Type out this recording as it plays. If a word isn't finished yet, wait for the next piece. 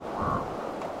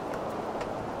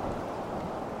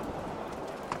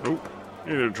Oh,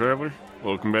 hey there, traveler.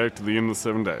 Welcome back to the End of the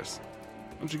Seven Dice.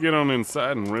 Why don't you get on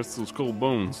inside and rest those cold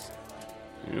bones?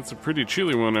 It's a pretty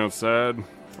chilly one outside.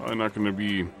 Probably not going to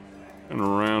be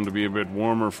around to be a bit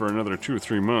warmer for another 2 or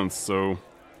 3 months, so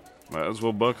might as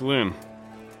well buckle in.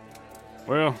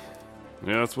 Well,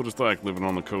 yeah, that's what it's like living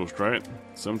on the coast, right?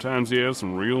 Sometimes you have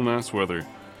some real nice weather,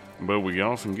 but we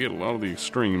often get a lot of the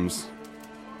extremes.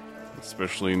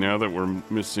 Especially now that we're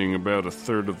missing about a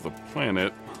third of the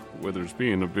planet, weather's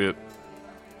being a bit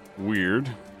weird,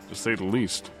 to say the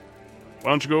least.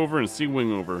 Why don't you go over and see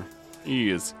Wingover? He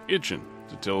is itching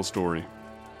to tell a story.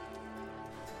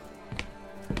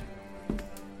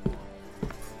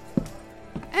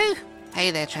 Oh,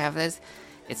 hey there, travelers.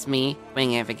 It's me,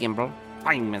 Wingover Gimble,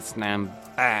 famous now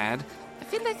bad. I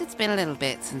feel like it's been a little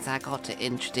bit since I got to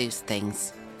introduce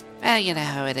things. Well, you know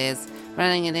how it is.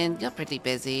 Running it in, you're pretty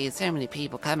busy, so many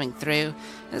people coming through.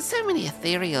 There's so many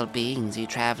ethereal beings, you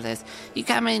travellers. You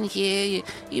come in here,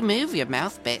 you move your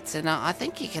mouth bits, and I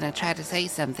think you're going to try to say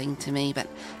something to me, but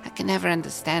I can never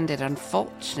understand it,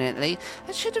 unfortunately.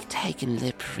 I should have taken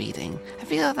lip reading. I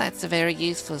feel that's a very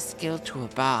useful skill to a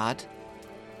bard.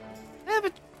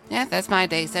 But yeah, that's my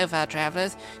day so far,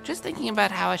 travellers. Just thinking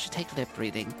about how I should take lip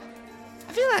reading.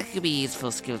 I feel like it could be a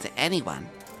useful skill to anyone.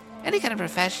 Any kind of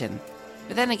profession.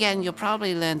 But then again, you'll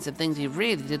probably learn some things you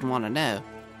really didn't want to know.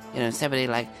 You know, somebody,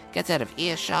 gets out of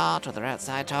earshot, or they're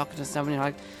outside talking to somebody,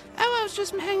 oh, I was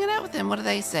just hanging out with them, what are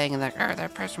they saying? And oh,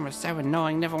 that person was so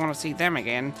annoying, never want to see them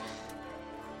again.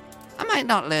 I might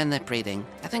not learn lip reading.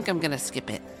 I think I'm gonna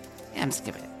skip it. Yeah, I'm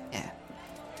skipping it, yeah.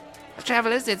 Well,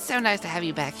 travelers, it's so nice to have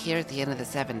you back here at the end of the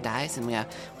Seven Dice, and we are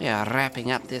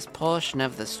wrapping up this portion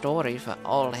of the story for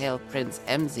All Hail Prince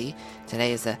Emsey.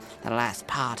 Today is the last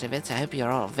part of it, so I hope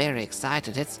you're all very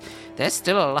excited. There's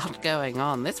still a lot going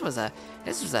on. This was a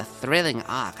thrilling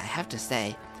arc, I have to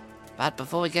say. But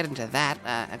before we get into that,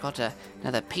 I got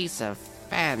another piece of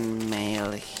fan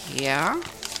mail here.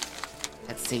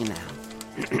 Let's see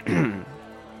now.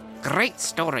 Great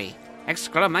story!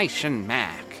 Exclamation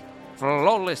mark.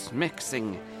 Flawless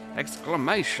mixing!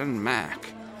 Exclamation mark.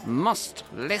 Must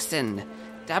listen!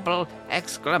 Double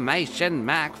exclamation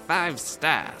mark 5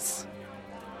 stars.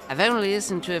 I've only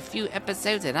listened to a few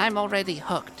episodes and I'm already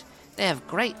hooked. They have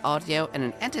great audio and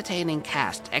an entertaining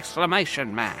cast!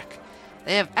 Exclamation mark.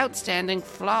 They have outstanding,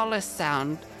 flawless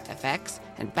sound effects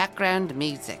and background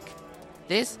music.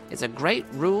 This is a great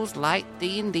rules light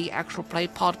D&D actual play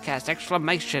podcast!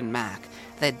 Exclamation mark.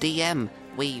 The DM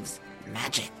weaves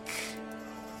magic.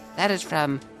 That is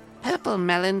from Purple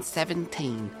Melon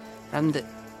 17 from the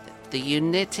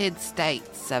United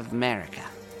States of America.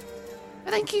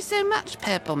 Well, thank you so much,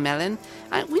 Purple Melon.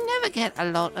 We never get a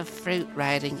lot of fruit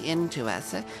riding into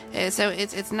us, so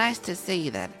it's nice to see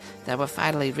that we're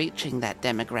finally reaching that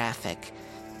demographic.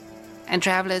 And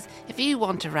travelers, if you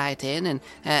want to write in and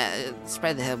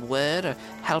spread the word or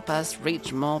help us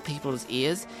reach more people's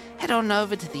ears, head on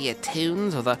over to the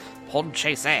iTunes or the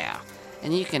Podchaser,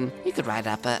 and you could write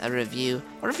up a review.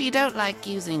 Or if you don't like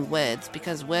using words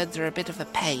because words are a bit of a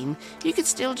pain, you could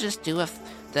still just do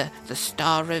the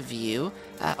star review.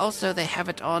 Also, they have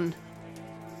it on,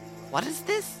 what is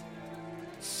this?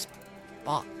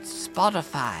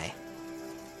 Spotify.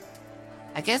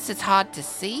 I guess it's hard to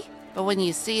see, but when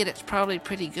you see it, it's probably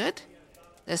pretty good.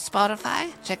 There's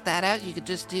Spotify. Check that out. You could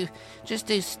just do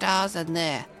stars on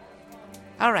there.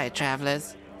 All right,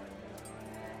 travelers.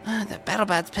 The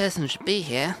BattleBards person should be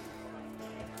here.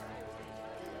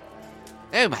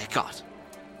 Oh my god.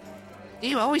 Do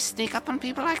you always sneak up on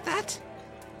people like that?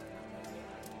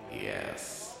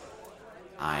 Yes,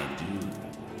 I do.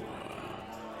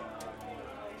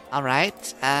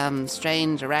 Alright,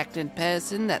 strange arachnid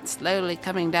person that's slowly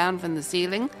coming down from the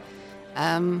ceiling.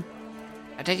 I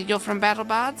take it you're from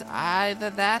BattleBards? Either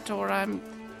that or I'm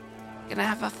gonna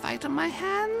have a fight on my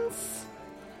hands?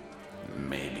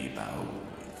 Maybe both.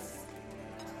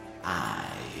 I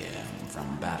am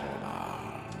from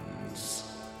BattleBards,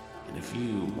 and if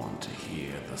you want to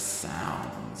hear the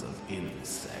sounds of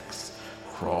insects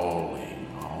crawling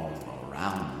all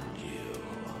around you,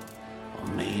 or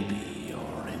maybe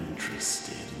you're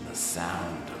interested in the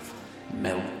sound of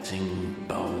melting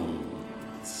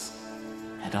bones,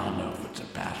 head on over to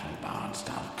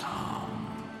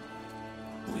battlebards.com.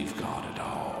 We've got it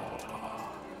all.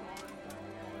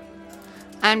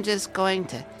 I'm just going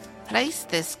to place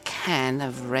this can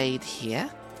of Raid here.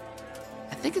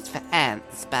 I think it's for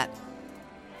ants, but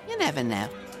you never know.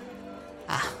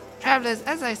 Travelers,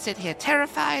 as I sit here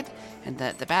terrified, and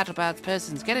the BattleBards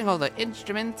person's getting all the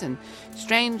instruments and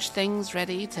strange things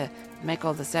ready to make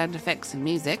all the sound effects and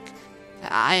music,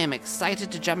 I am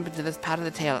excited to jump into this part of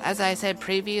the tale. As I said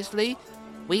previously,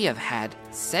 We have had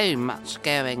so much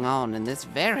going on in this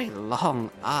very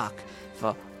long arc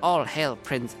for All Hail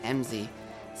Prince Emsy,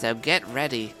 so get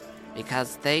ready,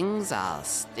 because things are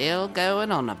still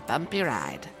going on a bumpy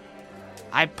ride.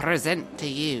 I present to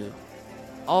you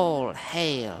All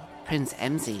Hail Prince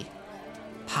Emsy,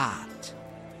 Part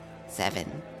 7.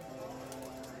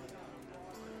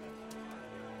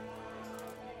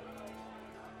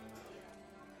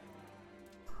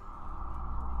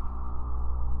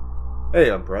 Hey,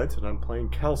 I'm Brent, and I'm playing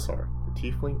Kelsar, the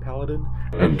Tiefling Paladin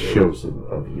and Chosen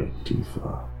of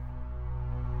Yetifa.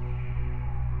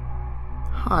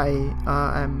 Hi,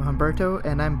 I'm Humberto,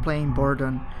 and I'm playing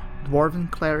Bordon, Dwarven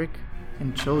Cleric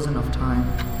and Chosen of Time.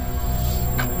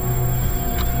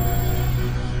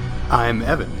 I'm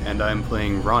Evan, and I'm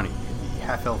playing Ronnie, the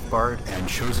Half-Elf Bard and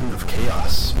Chosen of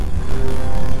Chaos.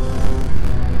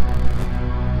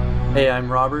 Hey,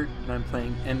 I'm Robert, and I'm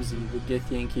playing Emsy, the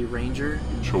Githyanki Ranger.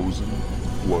 Chosen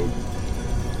Blood.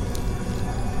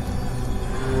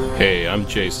 Hey, I'm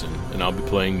Jason, and I'll be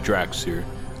playing Draxir,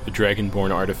 the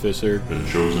Dragonborn Artificer And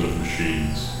Chosen of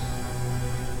Machines.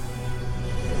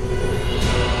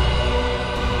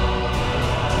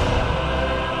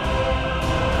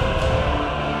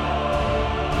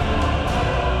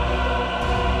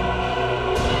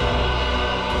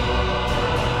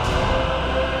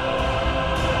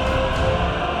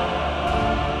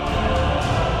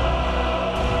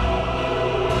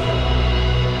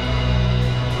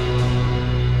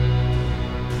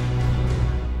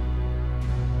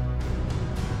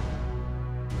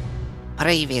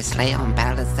 Previously on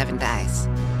Battle of Seven Dice,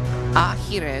 our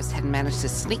heroes had managed to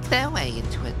sneak their way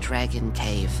into a dragon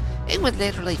cave. It was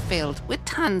literally filled with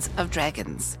tons of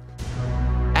dragons.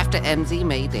 After Emsy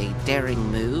made a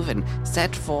daring move and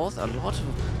set forth a lot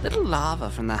of little lava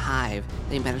from the hive,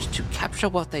 they managed to capture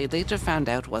what they later found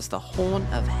out was the Horn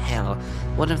of Hell,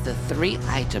 one of the 3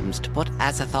 items to put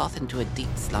Azathoth into a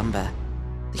deep slumber.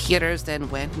 The heroes then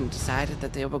went and decided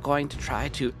that they were going to try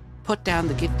to put down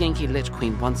the Githyanki Lich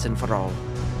Queen once and for all.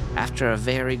 After a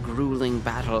very grueling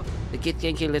battle, the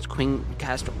Githyanki Lich Queen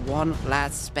cast one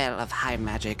last spell of high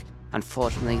magic.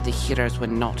 Unfortunately, the heroes were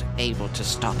not able to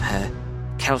stop her.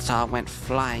 Kelsar went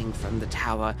flying from the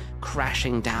tower,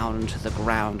 crashing down to the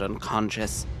ground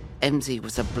unconscious. Emsy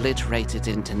was obliterated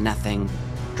into nothing.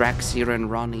 Draxir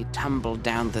and Ronnie tumbled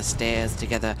down the stairs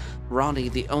together, Ronnie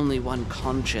the only one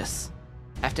conscious.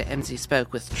 After Emsy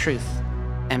spoke with truth,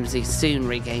 Emsy soon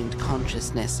regained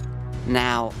consciousness,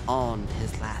 now on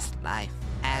his last life.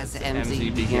 As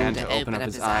Emsy began to open up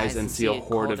his eyes and see a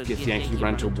horde of Githyanki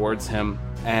run towards him.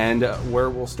 And where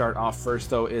we'll start off first,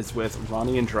 though, is with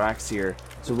Ronnie and Draxir.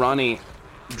 So Ronnie,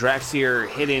 Draxir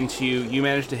hit into you. You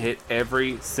managed to hit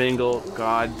every single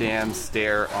goddamn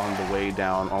stair on the way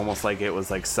down, almost like it was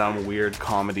like some weird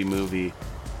comedy movie.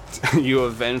 You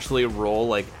eventually roll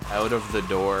like out of the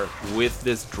door with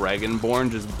this Dragonborn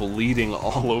just bleeding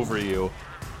all over you.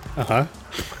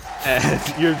 And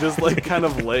you're just like kind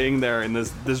of laying there, and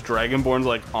this Dragonborn's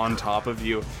like on top of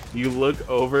you. You look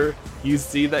over, you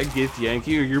see that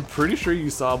Githyanki, you're pretty sure you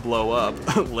saw blow up,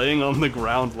 laying on the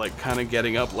ground, like kind of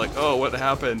getting up, like, oh, what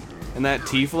happened? And that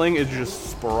Tiefling is just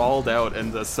sprawled out,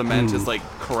 and the cement is like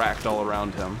cracked all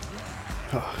around him.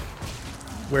 Oh,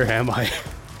 where am I?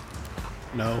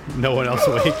 No one else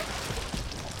awake.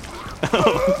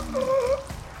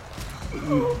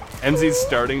 Emsy's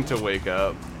starting to wake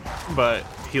up, but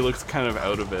he looks kind of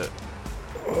out of it.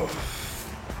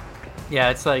 Yeah,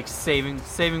 it's like Saving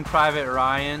Private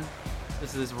Ryan.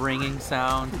 This is ringing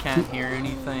sound, can't hear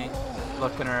anything.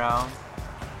 Looking around.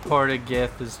 Porta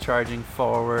Gith is charging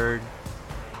forward.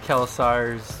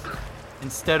 Kelsar's,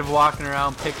 instead of walking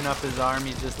around picking up his arm,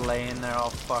 he's just laying there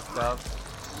all fucked up.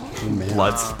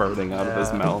 Blood spurting out of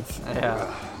his mouth.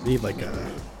 Yeah. Need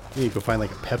to go find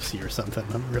like a Pepsi or something.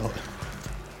 I'm real.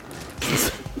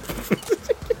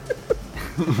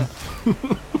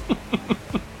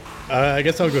 I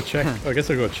guess I'll go check. I guess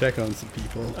I'll go check on some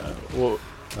people.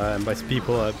 And by some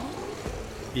people,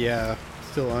 yeah,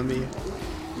 still on me.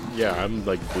 Yeah, I'm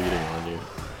like bleeding on you.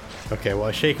 Okay, well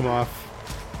I shake him off,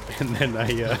 and then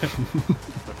I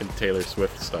Fucking Taylor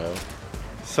Swift style.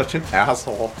 Such an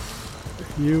asshole.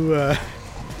 I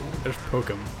just poke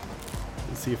him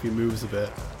and see if he moves a bit.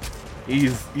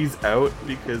 He's out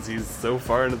because he's so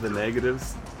far into the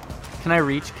negatives. Can I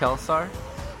reach Kelsar?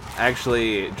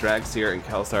 Actually, Draxir and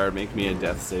Kelsar make me a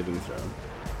death saving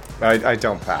throw. I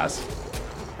don't pass.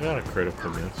 I got a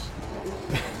critical miss.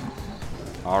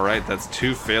 Alright, that's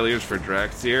 2 failures for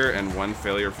Draxir and 1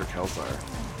 failure for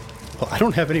Kelsar. Well, I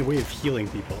don't have any way of healing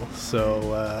people,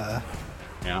 so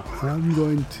Yeah. I'm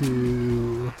going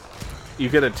to... You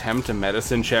could attempt a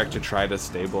medicine check to try to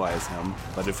stabilize him,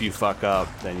 but if you fuck up,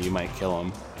 then you might kill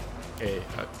him. Hey,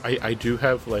 I do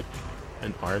have like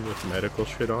an arm with medical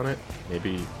shit on it.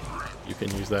 Maybe you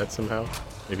can use that somehow.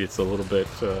 Maybe it's a little bit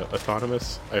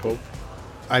autonomous, I hope.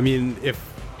 I mean, if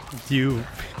you...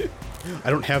 I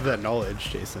don't have that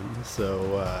knowledge, Jason,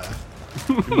 so...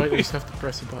 You might just have to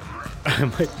press a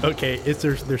button. Okay,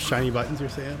 there's shiny buttons, you're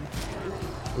saying?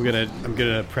 I'm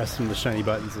gonna press some of the shiny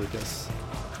buttons, Lucas.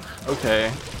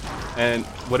 Okay. And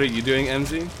what are you doing,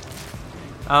 MZ?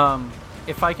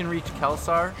 If I can reach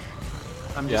Kelsar,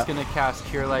 I'm just gonna cast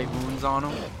Cure Light Wounds on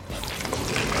him.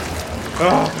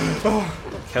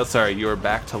 Kelsar, you are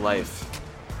back to life.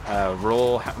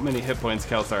 Roll how many hit points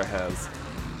Kelsar has.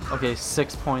 Okay,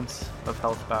 6 points of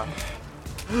health back.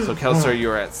 So Kelsar, you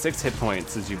are at 6 hit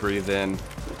points as you breathe in.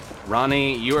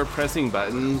 Ronnie, you are pressing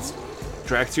buttons.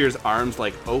 Draxier's arms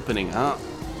like opening up.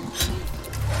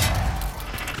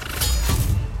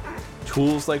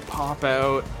 Tools like pop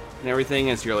out and everything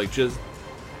as you're like just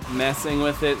messing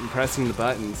with it and pressing the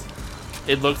buttons.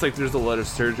 It looks like there's a lot of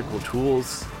surgical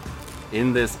tools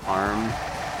in this arm.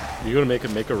 You gonna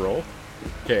make a roll?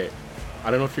 Okay,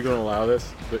 I don't know if you're gonna allow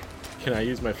this, but can I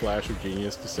use my flash of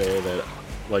genius to say that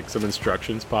like some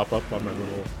instructions pop up on my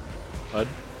little HUD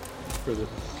for the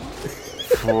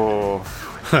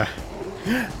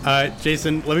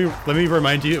Jason, let me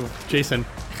remind you, Jason.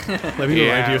 Let me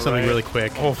remind you of something really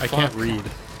quick. Oh, I can't read.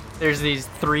 There's these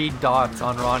 3 dots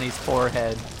on Ronnie's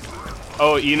forehead.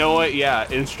 Oh, you know what? Yeah,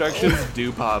 instructions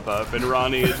do pop up, and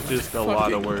Ronnie is just a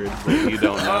lot of words that you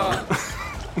don't know.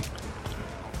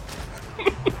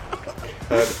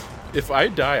 If I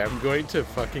die, I'm going to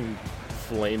fucking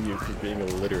flame you for being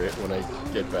illiterate when I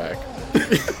get back.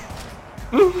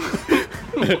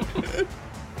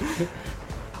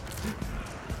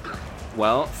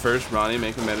 Well, first, Ronnie,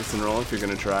 make a medicine roll if you're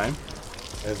going to try.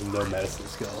 I have no medicine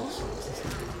skills.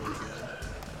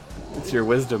 It's your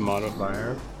wisdom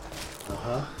modifier.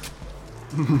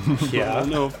 Yeah. I don't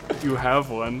know if you have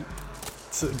one.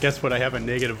 So guess what? I have a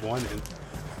 -1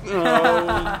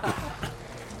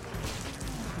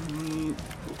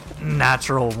 in.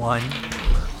 Natural 1.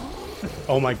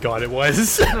 Oh my god, it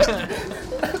was.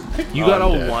 You got a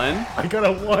 1? I got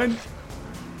a 1.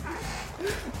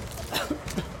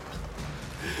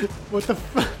 What the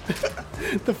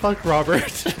the fuck,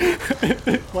 Robert?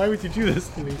 Why would you do this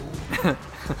to me?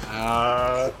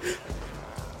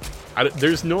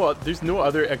 There's no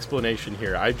other explanation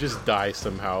here. I just die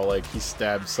somehow, like he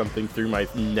stabbed something through my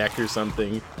neck or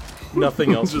something.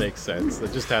 Nothing else makes sense.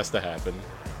 That just has to happen.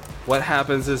 What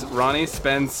happens is Ronnie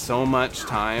spends so much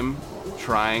time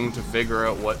trying to figure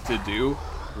out what to do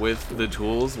with the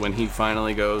tools when he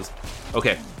finally goes,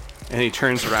 okay, and he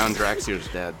turns around, Draxier's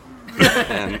dead.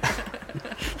 And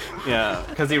yeah,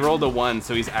 because he rolled a 1,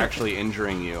 so he's actually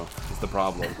injuring you is the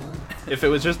problem. If it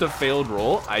was just a failed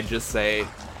roll, I'd just say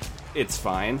it's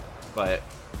fine, but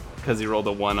because he rolled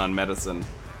a 1 on medicine.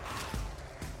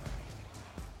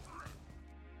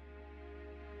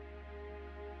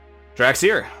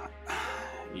 Draxier,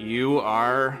 you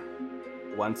are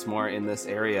once more in this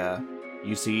area.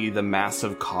 You see the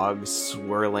massive cogs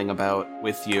swirling about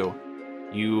with you.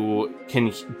 You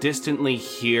can distantly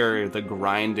hear the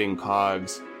grinding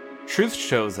cogs. Truth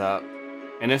shows up,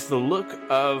 and if the look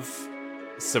of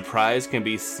surprise can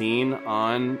be seen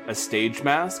on a stage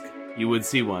mask, you would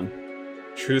see one.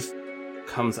 Truth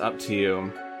comes up to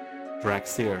you.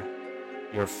 Draxier,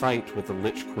 your fight with the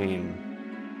Lich Queen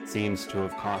seems to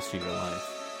have cost you your life.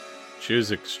 She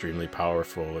is extremely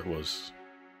powerful. It was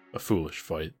a foolish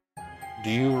fight. Do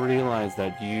you realize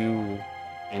that you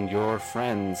and your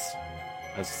friends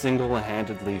have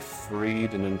single-handedly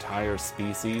freed an entire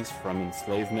species from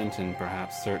enslavement and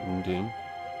perhaps certain doom?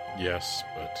 Yes,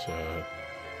 but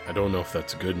I don't know if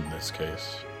that's good in this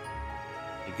case.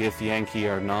 The Githyanki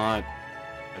are not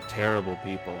a terrible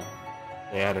people.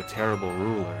 They had a terrible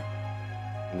ruler.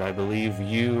 And I believe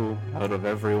you, out of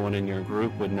everyone in your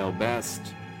group, would know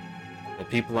best that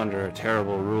people under a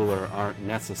terrible ruler aren't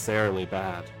necessarily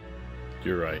bad.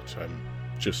 You're right. I'm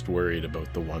just worried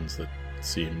about the ones that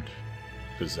seemed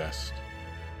possessed.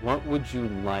 What would you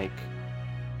like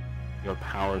your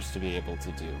powers to be able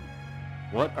to do?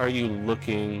 What are you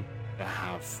looking to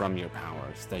have from your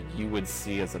powers that you would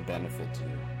see as a benefit to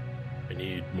you? I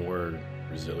need more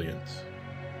resilience.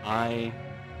 I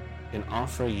can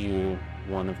offer you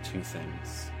one of 2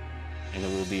 things, and it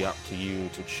will be up to you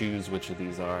to choose which of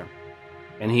these are.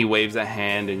 And he waves a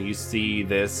hand, and you see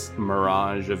this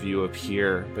mirage of you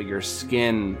appear, but your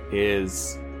skin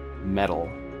is metal.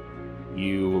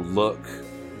 You look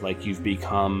like you've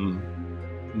become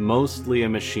mostly a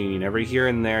machine. Every here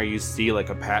and there you see like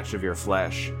a patch of your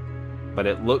flesh, but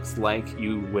it looks like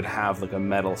you would have like a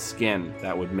metal skin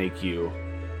that would make you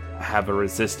have a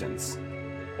resistance.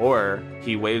 Or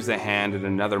he waves a hand and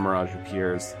another mirage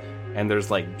appears, and there's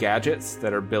like gadgets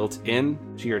that are built in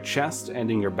to your chest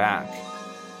and in your back,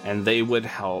 and they would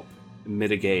help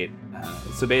mitigate.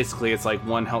 So basically it's like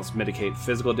one helps mitigate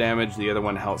physical damage, the other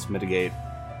one helps mitigate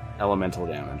elemental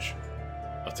damage.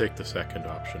 I'll take the second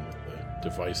option with the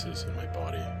devices in my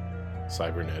body.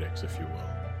 Cybernetics, if you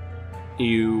will.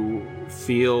 You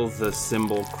feel the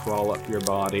symbol crawl up your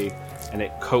body, and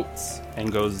it coats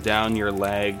and goes down your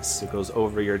legs. It goes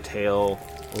over your tail,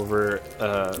 over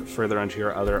further onto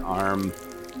your other arm.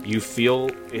 You feel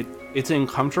it. It's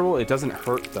uncomfortable. It doesn't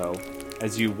hurt though.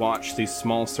 As you watch these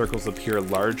small circles appear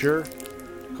larger,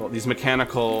 these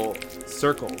mechanical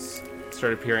circles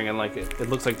start appearing, and like it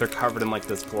looks like they're covered in like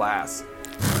this glass.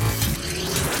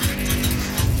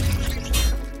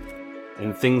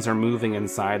 And things are moving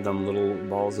inside them, little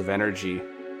balls of energy.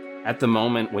 At the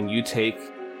moment, when you take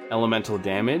elemental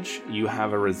damage, you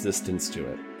have a resistance to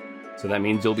it. So that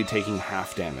means you'll be taking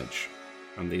half damage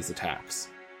from these attacks.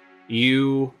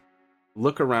 You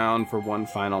look around for one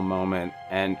final moment,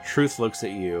 and Truth looks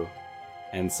at you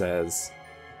and says,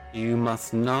 "You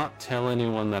must not tell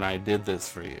anyone that I did this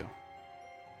for you."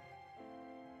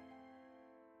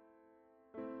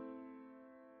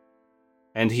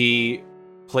 And he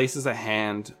places a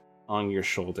hand on your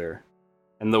shoulder,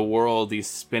 and the world, these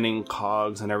spinning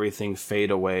cogs and everything fade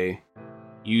away.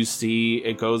 You see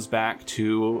it goes back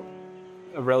to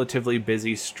a relatively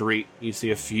busy street. You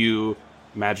see a few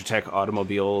Magitech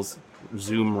automobiles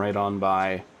zoom right on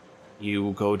by.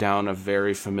 You go down a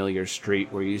very familiar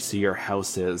street where you see your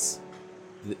house is.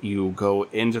 You go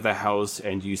into the house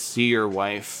and you see your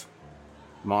wife,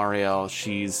 Mariel.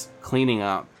 She's cleaning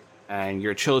up, and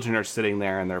your children are sitting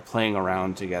there and they're playing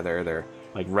around together. They're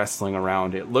like wrestling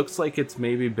around. It looks like it's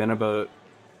maybe been about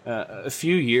a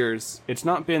few years. It's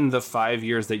not been the 5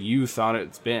 years that you thought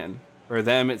it's been. For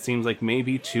them, it seems like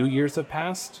maybe 2 years have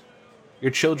passed.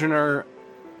 Your children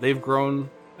they've grown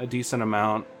a decent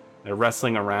amount. They're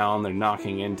wrestling around. They're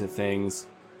knocking into things.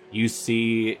 You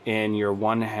see in your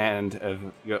one hand of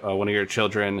one of your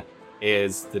children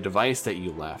is the device that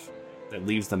you left that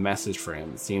leaves the message for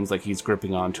him. It seems like he's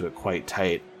gripping onto it quite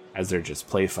tight as they're just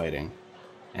play fighting.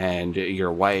 And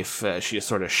your wife, she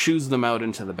sort of shoos them out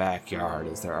into the backyard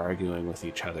as they're arguing with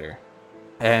each other.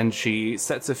 And she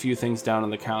sets a few things down on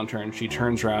the counter, and she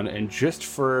turns around, and just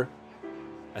for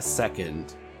a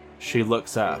second, she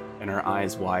looks up and her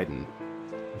eyes widen.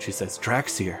 And she says,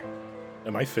 "Draxier."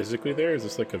 Am I physically there, or is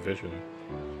this like a vision?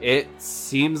 It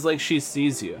seems like she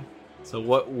sees you. So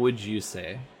what would you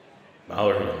say?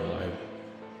 Mallory,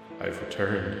 I've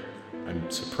returned. I'm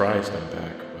surprised I'm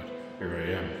back, but here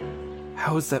I am.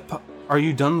 How is that? Are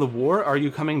you done the war? Are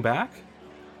you coming back?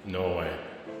 No, I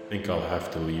think I'll have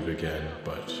to leave again,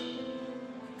 but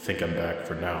I think I'm back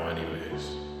for now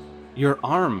anyways. Your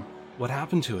arm, what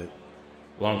happened to it?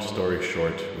 Long story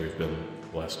short, we've been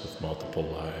blessed with multiple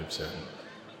lives, and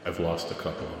I've lost a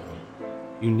couple of them.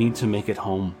 You need to make it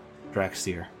home,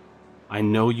 Draxier. I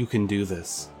know you can do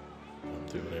this.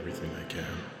 I'm doing everything I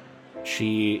can.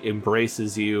 She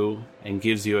embraces you and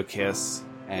gives you a kiss,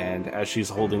 and as she's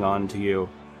holding on to you,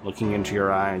 looking into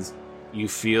your eyes, you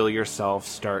feel yourself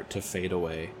start to fade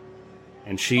away.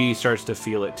 And she starts to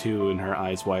feel it too, and her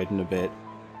eyes widen a bit.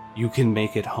 You can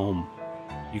make it home.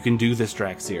 You can do this,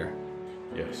 Draxier.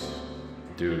 Yes.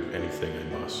 Do anything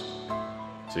I must.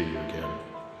 See you again.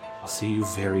 I'll see you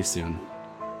very soon.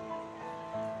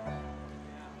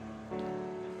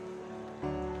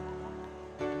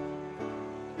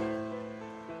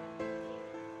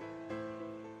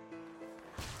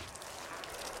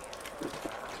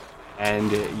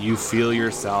 And you feel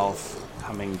yourself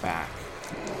coming back.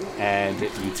 And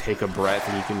you take a breath,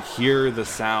 and you can hear the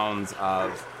sounds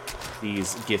of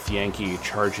these Githyanki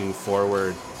charging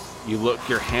forward. You look,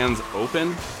 your hands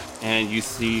open, and you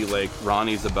see like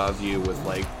Ronnie's above you with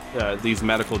like these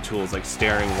medical tools like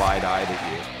staring wide-eyed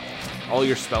at you. All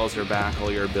your spells are back,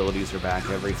 all your abilities are back,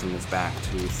 everything is back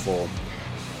to full.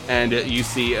 And you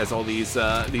see as all these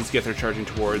Gith are charging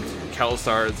towards,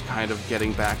 Kelsar's kind of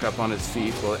getting back up on his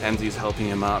feet while Enzi's helping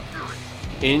him up.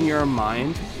 In your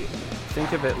mind,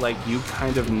 think of it like you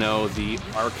kind of know the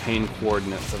arcane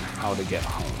coordinates of how to get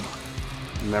home.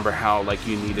 Remember how like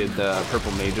you needed the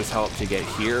purple mage's help to get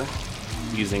here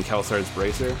using Kelsar's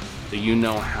bracer? So you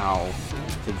know how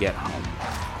to get home.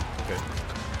 Okay.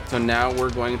 So now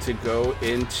we're going to go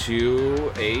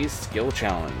into a skill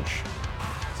challenge.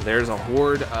 So there's a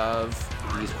horde of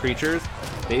these creatures.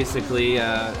 basically,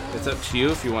 it's up to you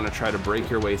if you want to try to break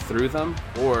your way through them,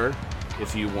 or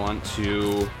if you want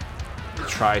to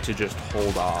try to just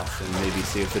hold off and maybe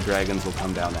see if the dragons will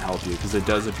come down to help you, because it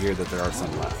does appear that there are some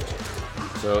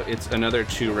left. So it's another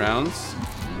 2 rounds,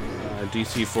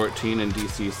 DC 14 and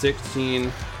DC 16,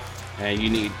 and you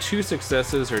need 2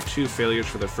 successes or 2 failures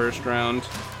for the first round,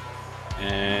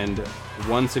 and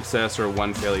 1 success or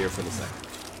 1 failure for the second.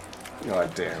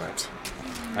 God damn it.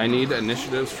 I need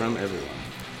initiatives from everyone.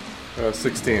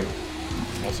 16.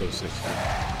 Also 16.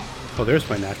 Oh, there's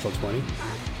my natural 20.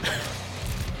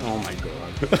 Oh my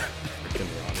god. Freaking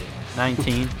Ronnie.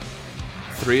 19.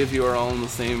 3 of you are all on the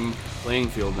same playing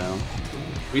field now.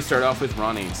 We start off with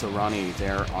Ronnie. So Ronnie,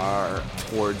 there are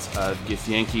hordes of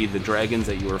Githyanki. The dragons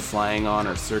that you are flying on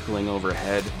are circling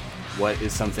overhead. What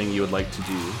is something you would like to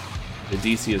do? The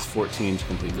DC is 14 to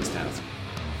complete this task.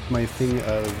 My thing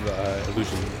of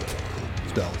illusion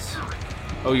spells.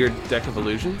 Oh, your deck of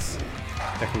illusions?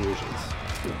 Deck of illusions.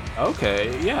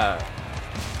 Okay, yeah.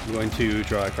 I'm going to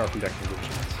draw a card from deck of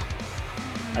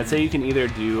illusions. I'd say you can either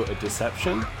do a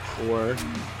deception or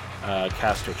a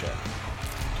caster check.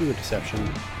 Do a deception.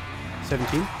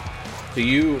 17. So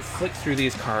you flick through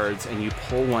these cards and you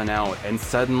pull one out, and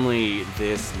suddenly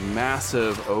this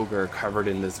massive ogre covered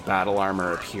in this battle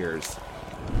armor appears.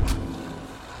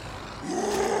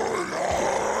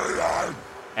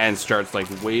 And starts like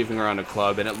waving around a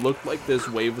club, and it looked like this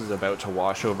wave was about to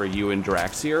wash over you and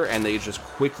Draxier, and they just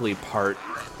quickly part,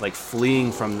 like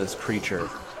fleeing from this creature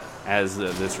as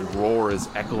this roar is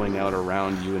echoing out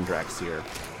around you and Draxier.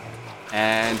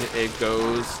 And it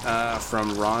goes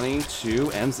from Ronnie to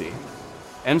MZ.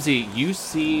 MZ, you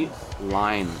see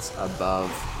lines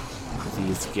above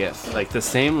these gifts, like the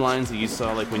same lines that you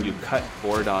saw like when you cut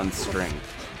Bordon's string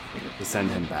to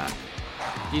send him back.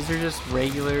 These are just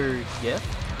regular gifts?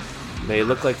 They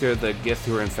look like they're the Gith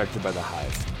who are infected by the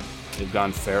hive. They've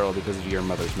gone feral because of your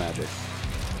mother's magic.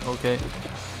 Okay.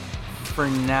 For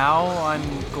now, I'm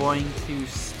going to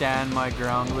stand my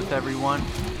ground with everyone.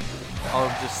 I'll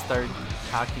just start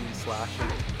hacking and slashing.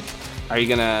 Are you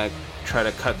gonna try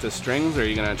to cut the strings, or are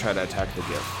you gonna try to attack the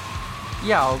Gith?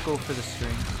 Yeah, I'll go for the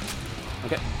string.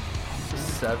 Okay.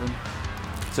 7.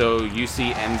 So you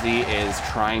see MZ is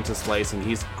trying to slice, and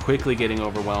he's quickly getting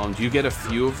overwhelmed. You get a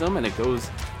few of them, and it goes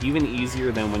even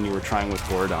easier than when you were trying with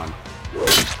Bordon.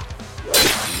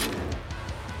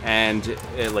 And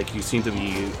like you seem to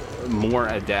be more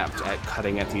adept at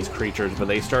cutting at these creatures, but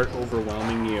they start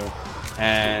overwhelming you,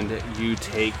 and you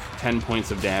take 10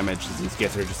 points of damage as these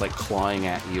Giths are just like clawing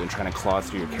at you and trying to claw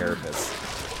through your carapace.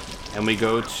 And we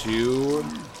go to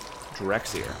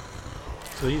Draxier.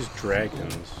 So these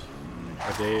dragons,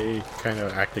 are they kind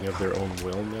of acting of their own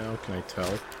will now? Can I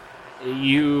tell?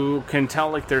 You can tell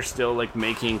like they're still like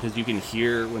making, because you can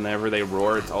hear whenever they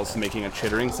roar, it's also making a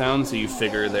chittering sound, so you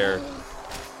figure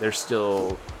they're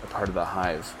still a part of the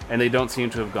hive. And they don't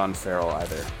seem to have gone feral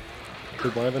either.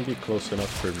 Could one of them be close enough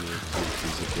for me to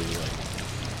physically like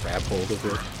grab hold of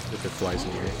it if it flies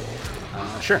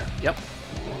near? Sure, yep.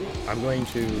 I'm going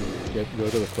to go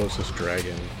to the closest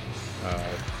dragon,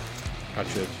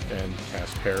 touch it, and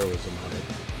cast heroism on it,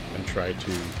 and try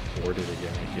to board it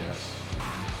again, I guess.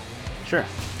 Sure.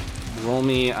 Roll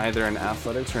me either an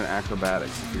athletics or an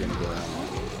acrobatics if you're going to go around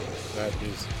that. That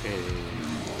is a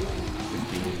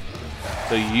 15.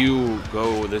 So you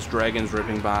go, this dragon's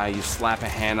ripping by, you slap a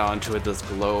hand onto it, this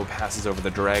glow passes over the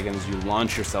dragons, you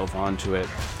launch yourself onto it,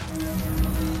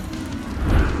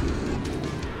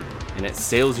 and it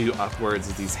sails you upwards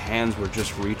as these hands were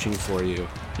just reaching for you.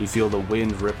 You feel the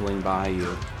wind rippling by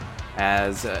you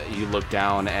as you look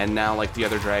down, and now like the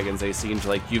other dragons, they seem to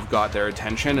like you've got their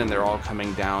attention, and they're all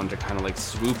coming down to kind of like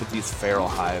swoop at these feral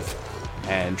hive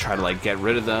and try to like get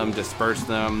rid of them, disperse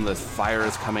them. The fire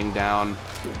is coming down.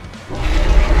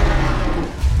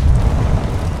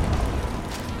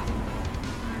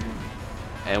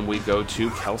 And we go to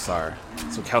Kelsar.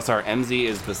 So Kelsar, MZ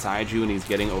is beside you and he's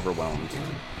getting overwhelmed.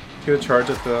 Gonna charge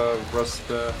at the rust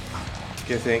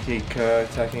Githyanki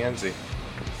attacking MZ.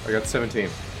 I got 17.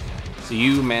 So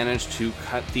you manage to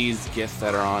cut these Giths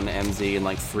that are on MZ and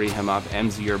like free him up.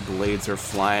 MZ, your blades are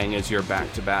flying as you're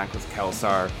back to back with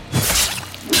Kelsar.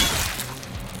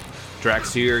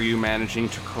 Draxier, you managing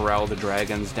to corral the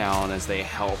dragons down as they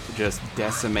help just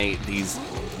decimate these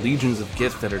legions of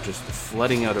Giths that are just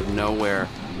flooding out of nowhere.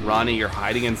 Ronnie, you're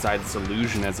hiding inside this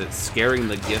illusion as it's scaring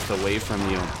the Gith away from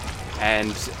you.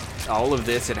 And all of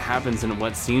this, it happens in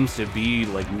what seems to be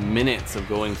like minutes of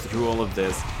going through all of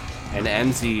this. And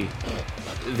MZ,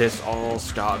 this all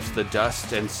stops. The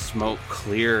dust and smoke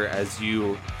clear as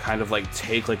you kind of like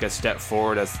take like a step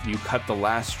forward as you cut the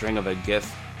last string of a Gith.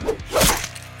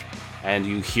 and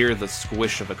you hear the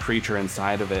squish of a creature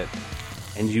inside of it,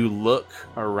 and you look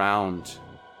around,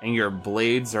 and your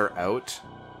blades are out,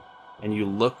 and you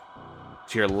look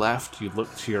to your left, you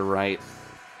look to your right,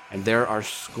 and there are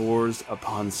scores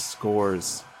upon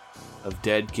scores of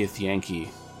dead Githyanki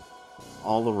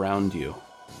all around you,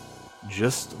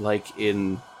 just like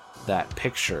in that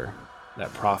picture,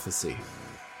 that prophecy.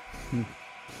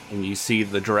 And you see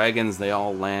the dragons, they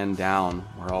all land down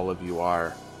where all of you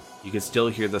are. You can still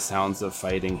hear the sounds of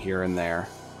fighting here and there.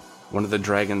 One of the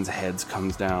dragons' heads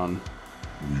comes down.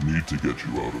 We need to get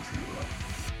you out of here.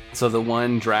 So the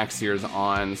one Draxir's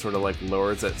on sort of like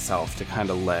lowers itself to kind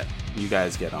of let you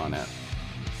guys get on it.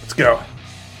 Let's go.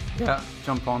 Yeah,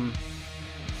 jump on.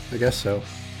 I guess so.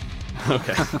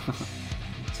 Okay.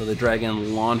 So the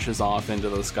dragon launches off into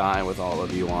the sky with all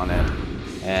of you on it,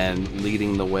 and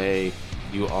leading the way,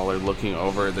 you all are looking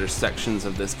over. There's sections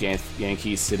of this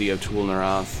Yankee city of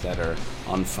Tulnarath that are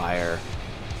on fire.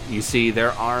 You see,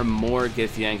 there are more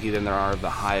Githyanki than there are of the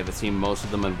Hive. It seems most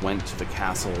of them had went to the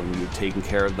castle and you've taken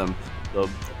care of them. The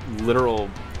literal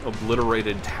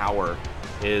obliterated tower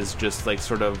is just like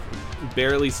sort of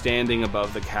barely standing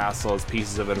above the castle as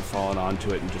pieces of it have fallen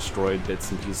onto it and destroyed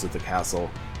bits and pieces of the castle.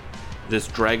 This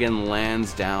dragon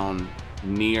lands down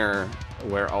near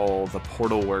where all the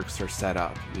portal works are set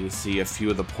up. You see a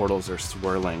few of the portals are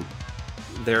swirling.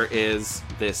 There is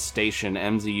this station,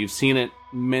 MZ. You've seen it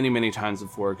many, many times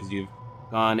before because you've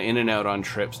gone in and out on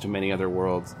trips to many other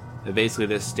worlds. And basically,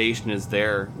 this station is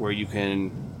there where you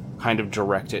can kind of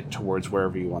direct it towards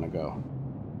wherever you want to go.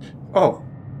 Oh,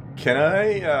 can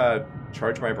I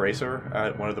charge my bracer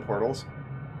at one of the portals?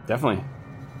 Definitely.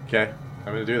 Okay,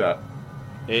 I'm going to do that.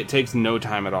 It takes no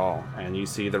time at all, and you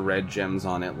see the red gems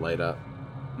on it light up.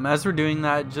 As we're doing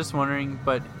that, just wondering,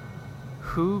 but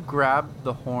who grabbed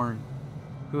the horn?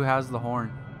 Who has the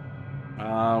horn?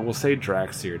 We'll say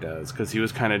Draxir does, because he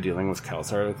was kind of dealing with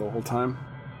Kelsar the whole time.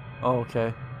 Oh,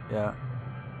 okay. Yeah.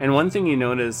 And one thing you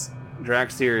notice,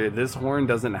 Draxir, this horn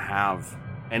doesn't have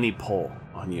any pull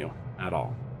on you at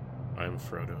all. I'm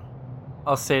Frodo.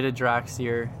 I'll say to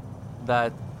Draxir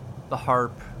that the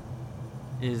harp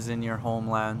is in your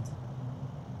homeland.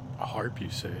 A harp, you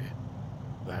say?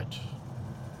 That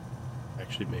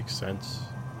actually makes sense.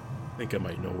 I think I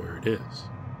might know where it is.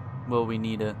 Will we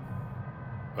need it?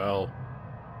 Well,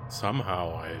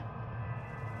 somehow I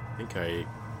think I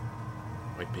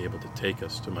might be able to take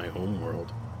us to my home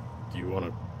world. Do you want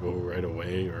to go right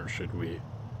away, or should we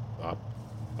stop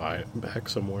by back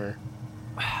somewhere?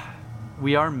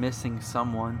 We are missing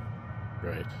someone.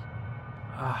 Right.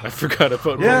 I forgot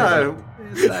about that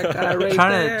guy right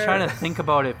there. Trying to think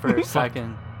about it for a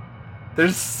second.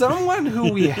 There's someone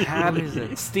who we had. Who is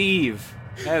it? Steve.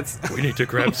 We need to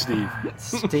grab Steve.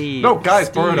 Steve. No, guys,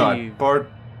 Borodon.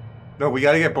 No, we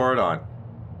gotta get Borodon.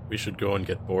 We should go and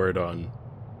get Borodon.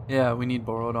 Yeah, we need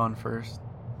Borodon first.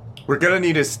 We're gonna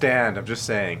need his stand, I'm just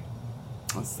saying.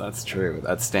 That's true.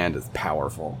 That stand is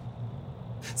powerful.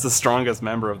 It's the strongest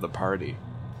member of the party.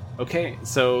 Okay,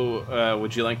 so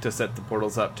would you like to set the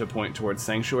portals up to point towards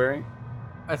Sanctuary?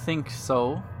 I think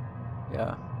so.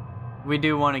 Yeah. We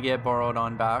do want to get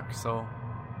Borodon back, so...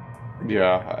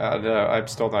 Yeah, I'm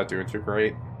still not doing too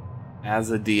great.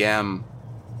 As a DM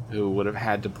who would have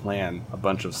had to plan a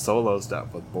bunch of solo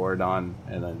stuff with Borodon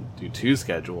and then do 2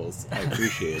 schedules, I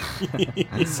appreciate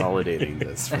consolidating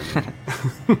this for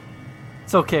me.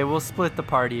 It's okay, we'll split the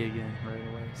party again right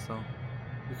away, so...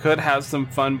 We could have some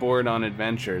fun Borodon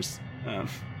adventures.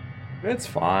 It's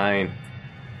fine.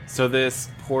 So this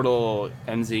portal,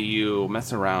 MZU,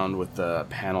 mess around with the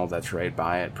panel that's right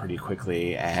by it pretty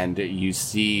quickly, and you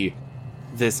see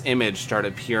this image start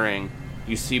appearing.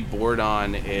 You see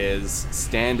Borodon is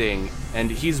standing, and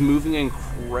he's moving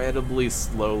incredibly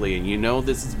slowly, and you know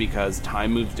this is because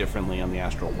time moves differently on the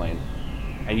astral plane.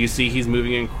 And you see he's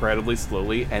moving incredibly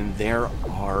slowly, and there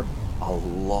are a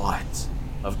lot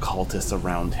of cultists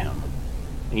around him.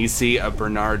 And you see a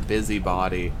Bernard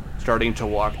busybody starting to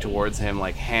walk towards him,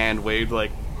 like hand waved,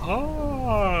 like,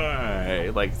 hi,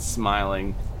 like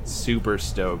smiling, super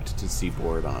stoked to see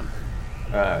Borodon.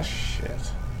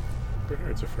 Shit.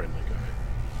 Bernard's a friendly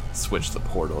guy. Switch the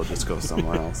portal, just go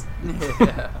somewhere else.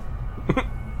 Yeah.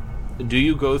 Do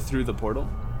you go through the portal?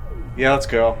 Yeah, let's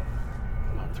go.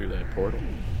 Not through that portal.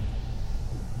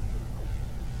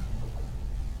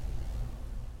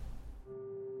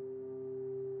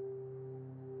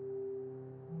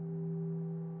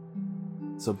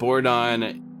 So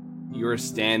Borodon, you're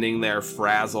standing there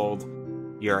frazzled.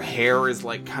 Your hair is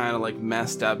like kind of like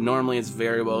messed up. Normally it's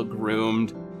very well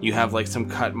groomed. You have like some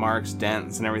cut marks,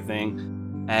 dents and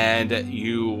everything. And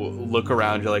you look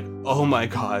around, you're like, oh my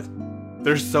god,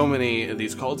 there's so many of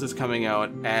these cultists coming out,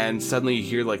 and suddenly you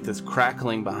hear like this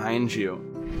crackling behind you.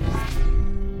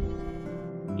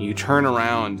 You turn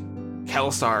around,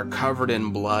 Kelsar, covered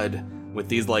in blood, with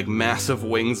these like massive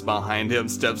wings behind him,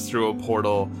 steps through a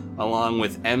portal, along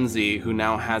with Emzy, who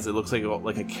now has, it looks like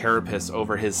a carapace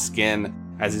over his skin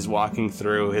as he's walking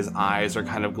through. His eyes are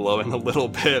kind of glowing a little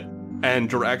bit. And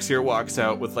Draxier walks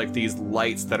out with like these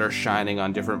lights that are shining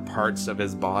on different parts of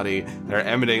his body. They're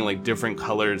emitting like different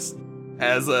colors.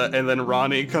 And then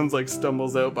Ronnie comes, like,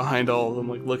 stumbles out behind all of them,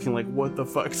 like looking like, what the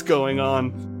fuck's going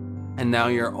on? And now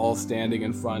you're all standing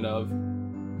in front of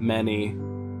many,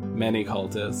 many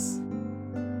cultists.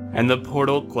 And the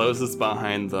portal closes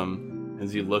behind them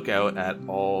as you look out at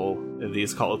all of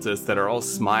these cultists that are all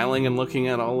smiling and looking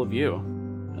at all of you.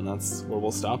 And that's where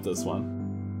we'll stop this one.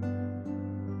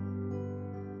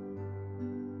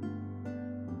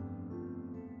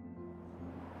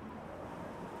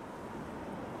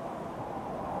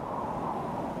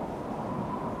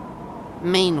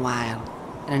 Meanwhile,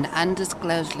 in an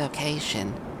undisclosed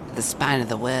location at the spine of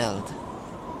the world.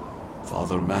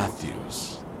 Father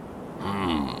Matthews.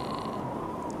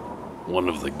 One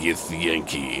of the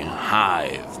Githyanki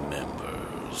Hive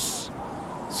members.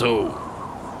 So,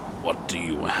 what do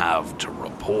you have to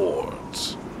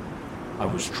report? I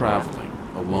was traveling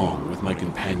along with my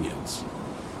companions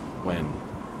when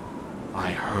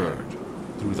I heard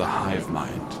through the hive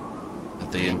mind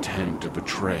that they intend to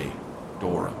betray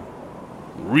Dorum.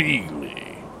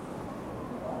 Really?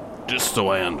 Just so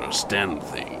I understand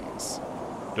things,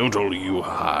 don't all you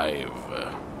Hive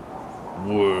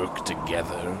work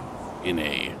together in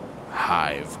a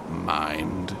hive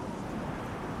mind?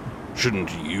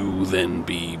 Shouldn't you then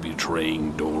be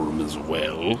betraying Dorum as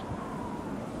well?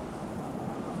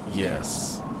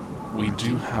 Yes, we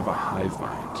do have a hive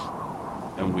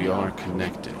mind, and we are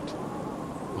connected,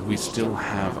 but we still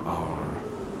have our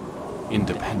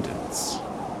independence.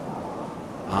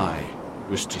 I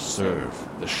wish to serve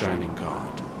the Shining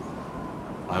God.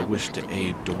 I wish to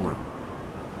aid Dorum.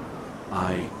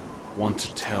 I want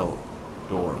to tell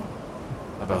Dorum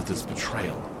about this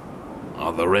betrayal.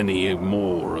 Are there any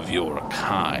more of your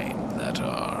kind that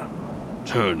are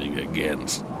turning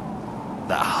against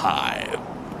the Hive?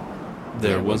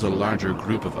 There was a larger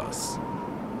group of us,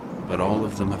 but all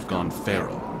of them have gone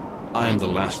feral. I am the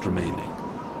last remaining,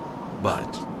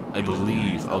 but I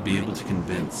believe I'll be able to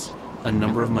convince a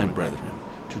number of my brethren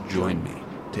to join me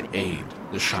to aid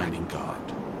the Shining God.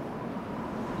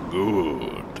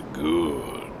 Good,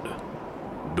 good.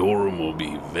 Dorum will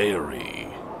be very,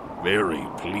 very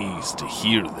pleased to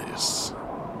hear this.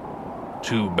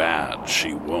 Too bad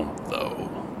she won't, though.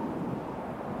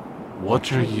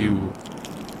 What are you...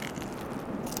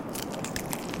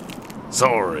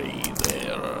 Sorry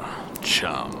there,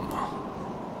 chum.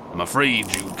 I'm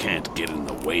afraid you can't get in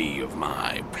the way of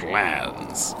my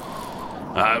plans.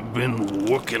 I've been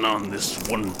working on this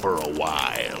one for a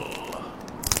while.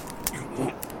 You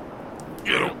won't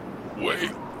get away.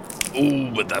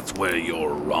 Oh, but that's where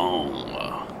you're wrong.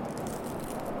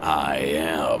 I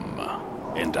am,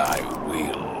 and I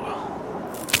will.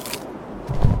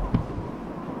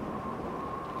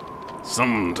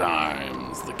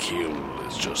 Sometimes the kill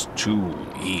is just too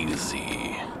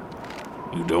easy.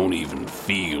 You don't even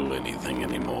feel anything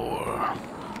anymore.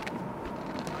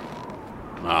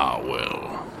 Ah,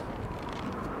 well.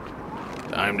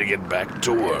 Time to get back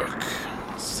to work.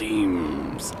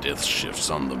 Seems Death Shift's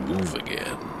on the move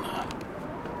again.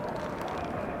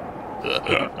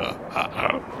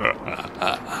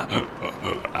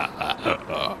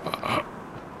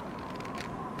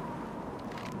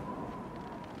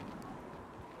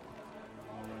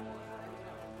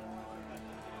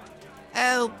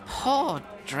 Oh, poor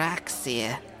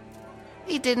Draxier.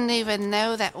 He didn't even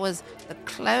know that was the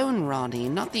clone Ronnie,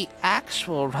 not the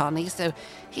actual Ronnie, so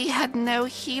he had no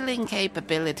healing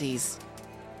capabilities.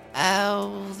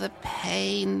 Oh, the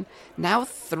pain. Now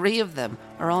 3 of them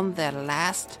are on their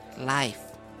last life.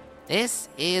 This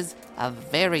is a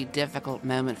very difficult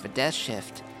moment for Death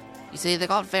Shift. You see, they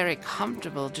got very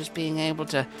comfortable just being able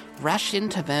to rush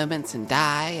into moments and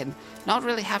die and not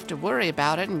really have to worry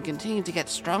about it and continue to get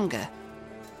stronger.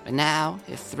 But now,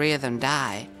 if 3 of them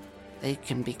die, they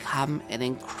can become an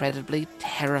incredibly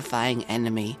terrifying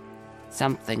enemy.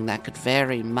 Something that could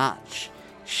very much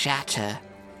shatter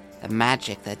the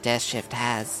magic that Death Shift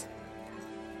has.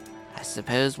 I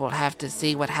suppose we'll have to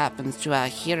see what happens to our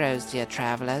heroes, dear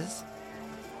travelers.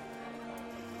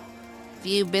 If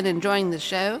you've been enjoying the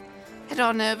show, head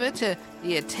on over to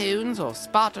the iTunes or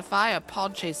Spotify or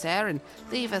Podchaser and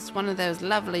leave us one of those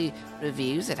lovely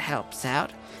reviews. It helps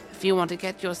out. If you want to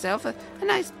get yourself a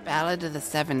nice Ballad of the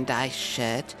Seven Dice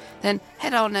shirt, then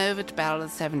head on over to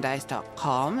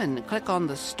balladofthesevendice.com and click on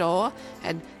the store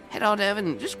and head on over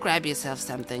and just grab yourself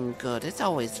something good. It's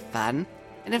always fun.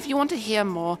 And if you want to hear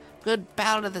more good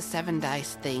Ballad of the Seven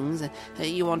Dice things,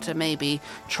 you want to maybe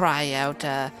try out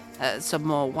some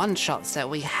more one-shots that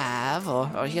we have,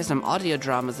 or hear some audio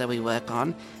dramas that we work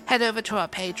on, head over to our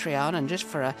Patreon, and just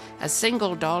for a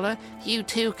single $1, you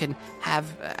too can have,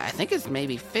 I think it's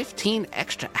maybe 15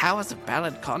 extra hours of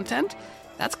ballad content.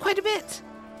 That's quite a bit.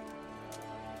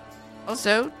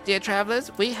 Also, dear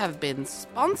travelers, we have been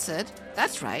sponsored,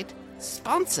 that's right,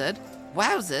 sponsored,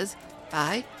 wowzers,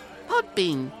 by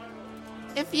Podbean.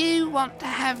 If you want to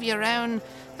have your own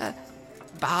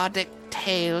bardic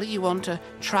tale, you want to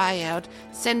try out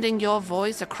sending your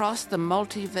voice across the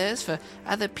multiverse for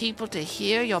other people to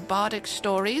hear your bardic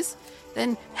stories,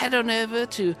 then head on over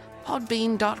to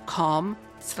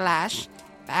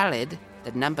podbean.com/ballad,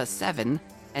 the number 7,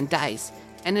 and dice,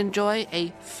 and enjoy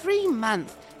a free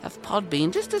month of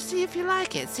Podbean just to see if you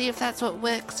like it, see if that's what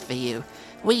works for you.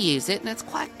 We use it and it's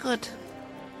quite good.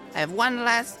 I have one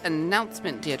last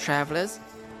announcement, dear travelers.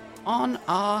 On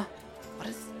our... What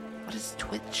is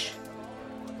Twitch?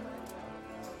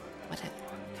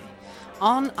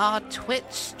 On our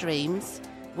Twitch streams,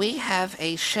 we have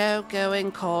a show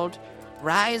going called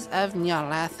Rise of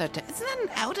Nyarlathotep. Isn't that an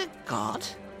outer god?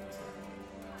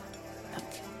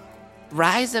 Okay.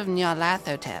 Rise of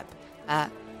Nyarlathotep.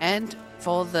 And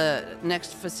for the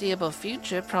next foreseeable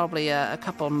future, probably a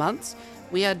couple months,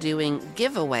 we are doing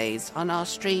giveaways on our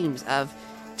streams of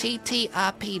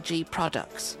TTRPG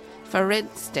products. For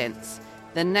instance,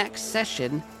 the next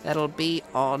session that'll be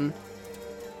on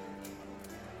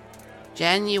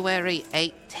January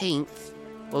 18th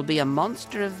will be a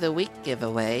Monster of the Week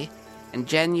giveaway, and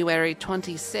January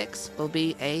 26th will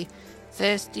be a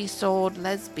Thirsty Sword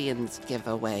Lesbians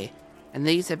giveaway. And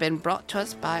these have been brought to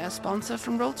us by a sponsor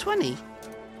from Roll20.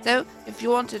 So, if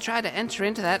you want to try to enter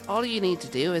into that, all you need to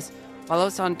do is follow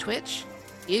us on Twitch,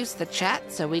 use the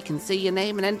chat so we can see your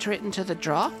name and enter it into the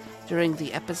draw during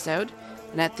the episode,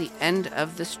 and at the end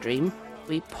of the stream,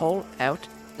 we pull out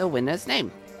the winner's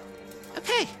name.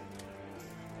 Okay.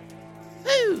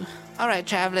 Woo! Alright,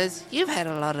 travelers, you've had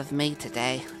a lot of me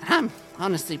today. I'm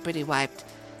honestly pretty wiped.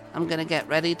 I'm gonna get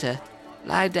ready to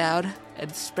lie down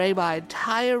and spray my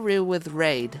entire room with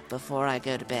Raid before I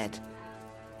go to bed.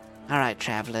 Alright,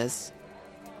 travelers.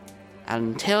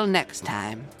 Until next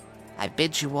time, I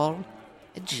bid you all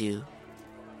adieu.